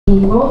The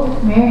role of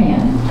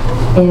Grammarian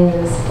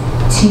is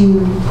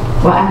to,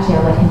 well actually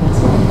I'll let him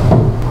explain.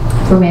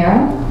 Ramiro?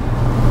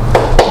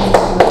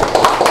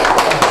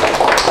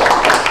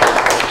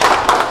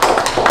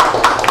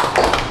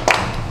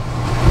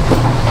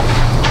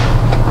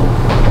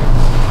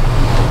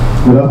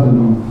 Good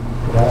afternoon.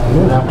 Good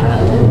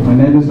afternoon. My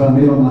name is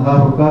Ramiro,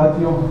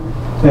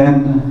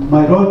 and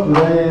my role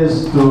today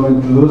is to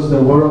introduce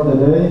the word of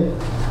the day,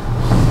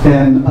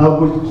 and I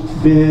will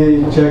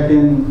be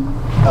checking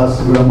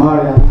as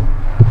grammarian,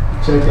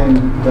 checking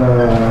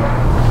the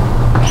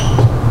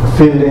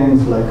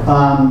feelings like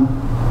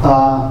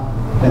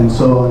and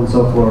so on and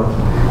so forth.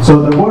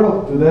 So the word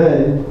of the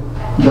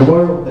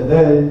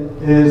day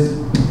is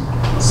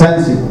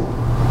sensible.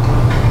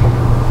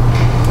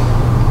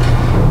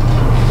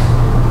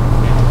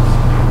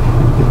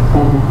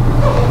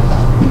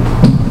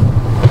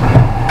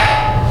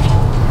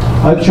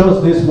 I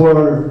chose this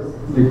word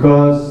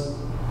because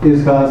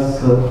it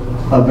has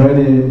a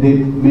very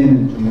deep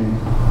meaning to me,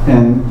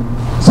 and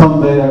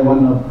someday I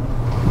want to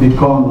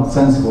become a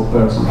sensible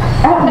person.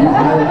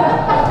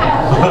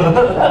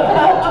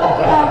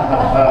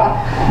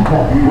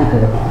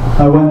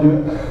 I want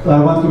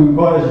to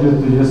encourage you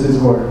to use this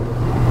word.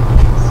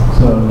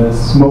 So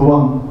let's move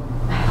on.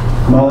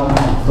 Madam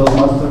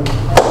Toastmaster.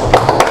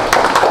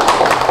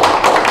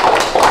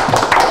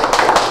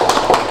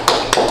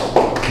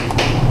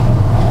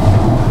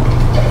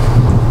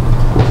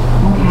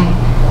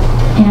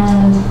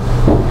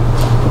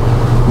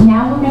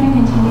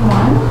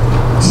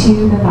 To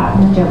the thought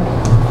and the joke.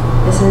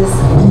 This is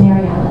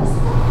Mary Alice.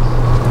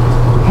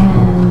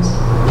 And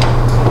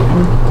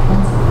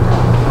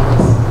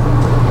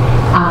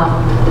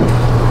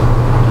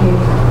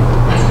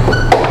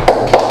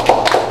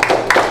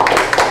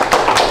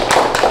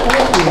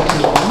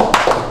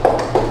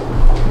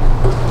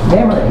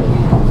Memory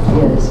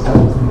is a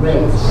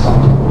great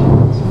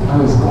subject. I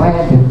was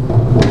glad to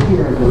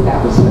hear that that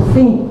was the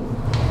theme.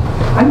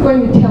 I'm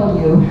going to tell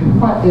you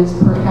what is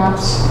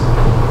perhaps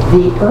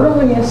the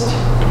earliest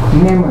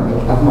memory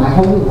of my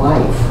whole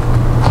life.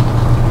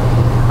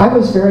 I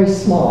was very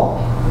small.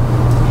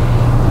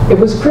 It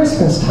was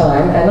Christmas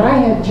time, and I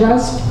had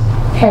just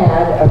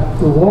had a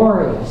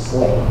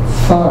gloriously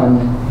fun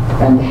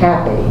and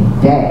happy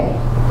day.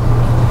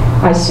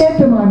 I said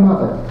to my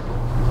mother,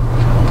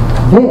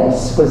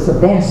 "This was the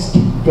best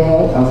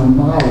day of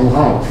my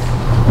life."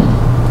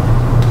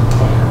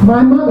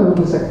 My mother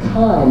was a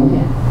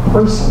kind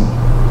person.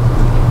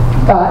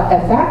 But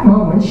at that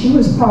moment, she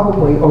was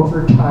probably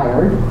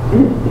overtired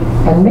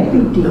and maybe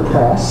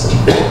depressed.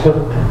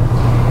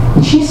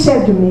 And she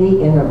said to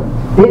me in a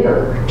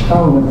bitter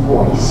tone of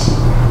voice,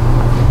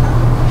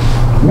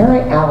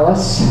 "Mary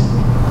Alice,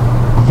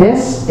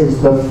 this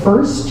is the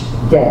first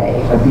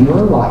day of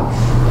your life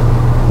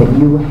that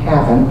you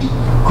haven't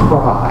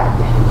cried."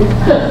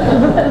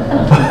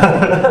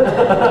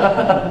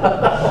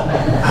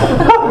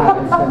 I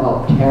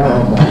felt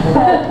terrible.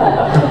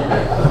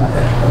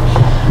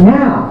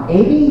 Now,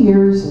 80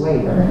 years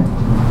later,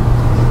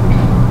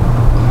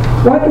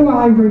 what do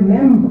I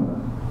remember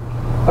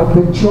of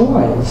the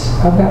joys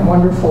of that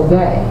wonderful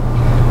day?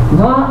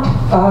 Not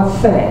a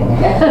thing,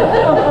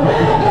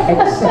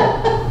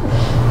 except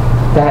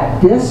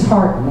that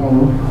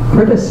disheartening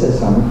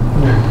criticism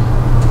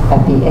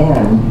at the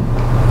end,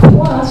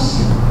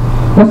 plus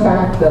the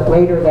fact that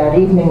later that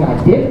evening I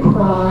did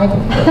cry,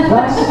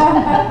 thus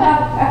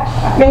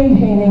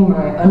maintaining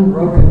my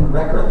unbroken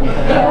record.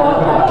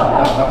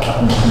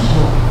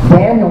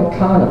 Daniel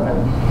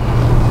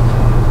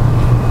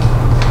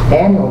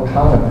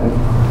Kahneman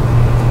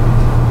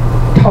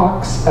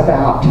talks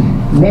about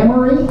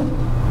memory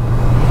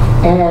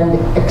and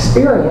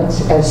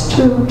experience as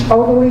two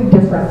totally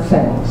different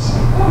things.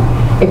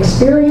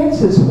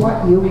 Experience is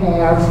what you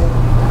have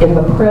in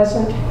the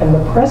present, and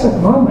the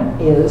present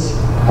moment is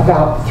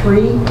about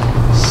 3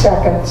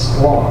 seconds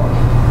long.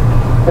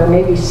 There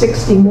may be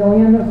 60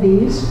 million of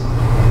these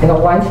in a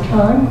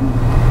lifetime.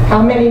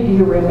 How many do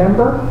you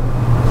remember?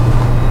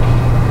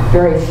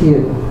 Very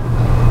few.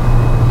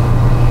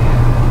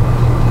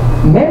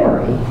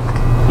 Memory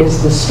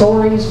is the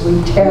stories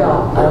we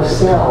tell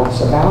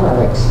ourselves about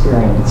our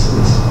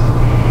experiences.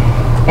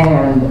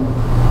 And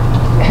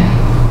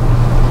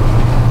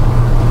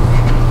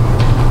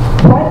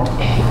what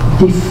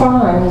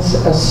defines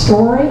a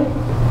story,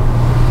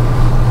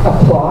 a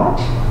plot,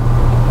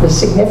 the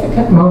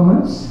significant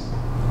moments,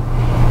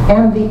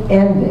 and the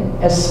ending,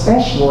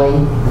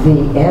 especially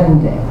the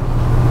ending.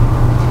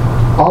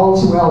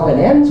 All's well that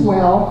ends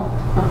well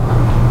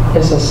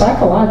is a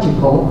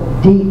psychological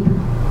deep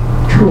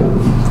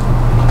truth.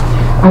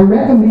 I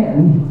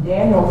recommend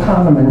Daniel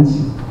Kahneman's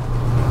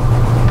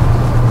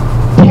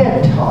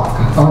TED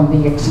Talk on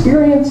the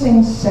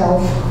experiencing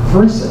self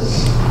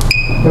versus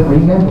the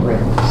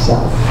remembering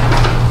self.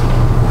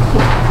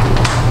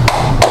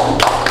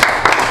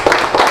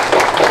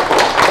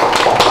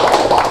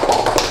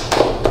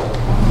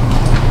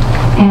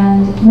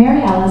 And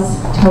Mary Alice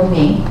told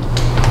me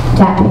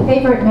that a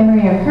favorite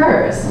memory of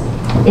hers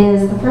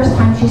is the first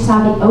time she saw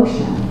the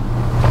ocean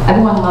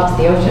Everyone loves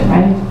the ocean,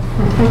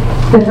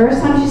 right? The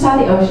first time she saw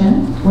the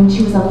ocean, when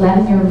she was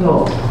 11 years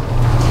old,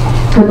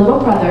 her little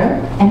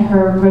brother and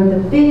her rode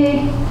the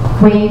big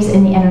waves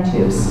in the inner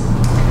tubes.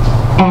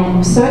 And it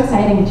was so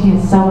exciting and she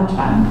had so much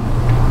fun.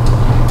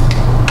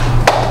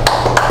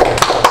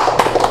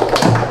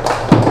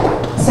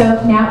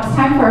 So now it's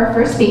time for our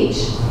first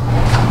speech.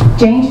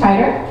 Jane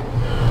Schreider.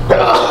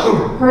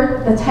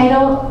 The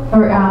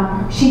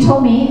title, she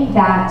told me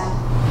that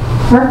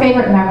her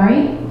favorite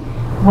memory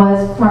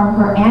was from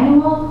her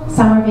annual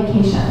summer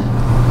vacation.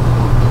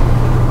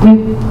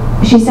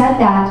 She said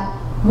that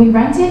we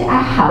rented a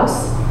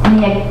house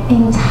and the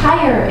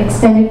entire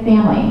extended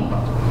family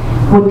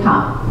would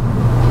come.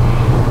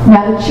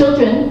 Now the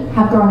children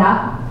have grown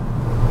up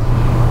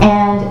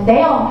and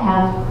they all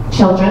have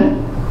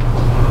children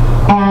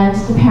and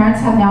the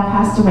parents have now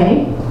passed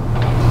away,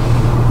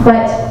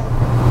 but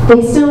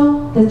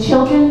the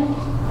children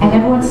and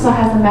everyone still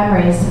has the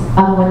memories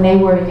of when they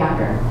were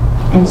younger.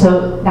 And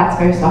so that's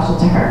very special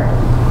to her.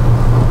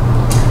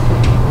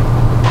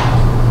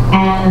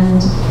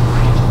 And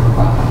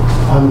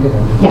I'm good.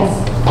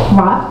 yes,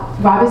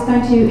 Rob is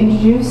going to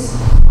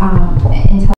introduce and tell